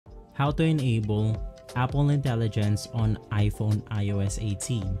how to enable Apple Intelligence on iPhone iOS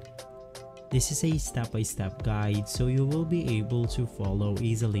 18. This is a step-by-step guide so you will be able to follow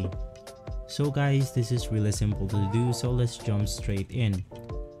easily. So guys, this is really simple to do, so let's jump straight in.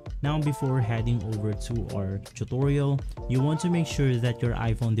 Now before heading over to our tutorial, you want to make sure that your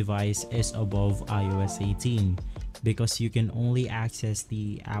iPhone device is above iOS 18 because you can only access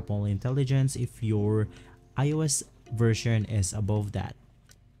the Apple Intelligence if your iOS version is above that.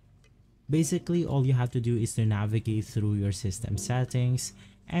 Basically, all you have to do is to navigate through your system settings,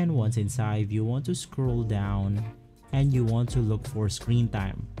 and once inside, you want to scroll down and you want to look for screen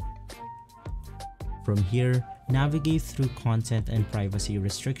time. From here, navigate through content and privacy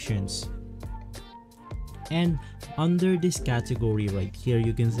restrictions. And under this category right here,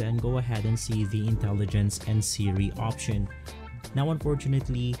 you can then go ahead and see the intelligence and Siri option. Now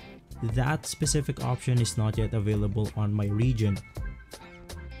unfortunately, that specific option is not yet available on my region.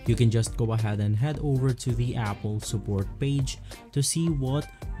 You can just go ahead and head over to the Apple support page to see what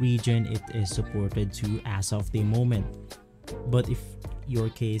region it is supported to as of the moment. But if your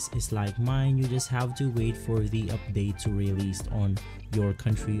case is like mine, you just have to wait for the update to release on your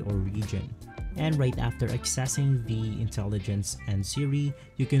country or region. And right after accessing the intelligence and Siri,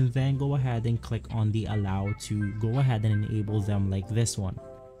 you can then go ahead and click on the allow to go ahead and enable them like this one.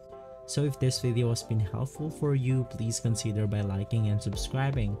 So if this video has been helpful for you, please consider by liking and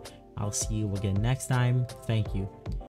subscribing. I'll see you again next time. Thank you.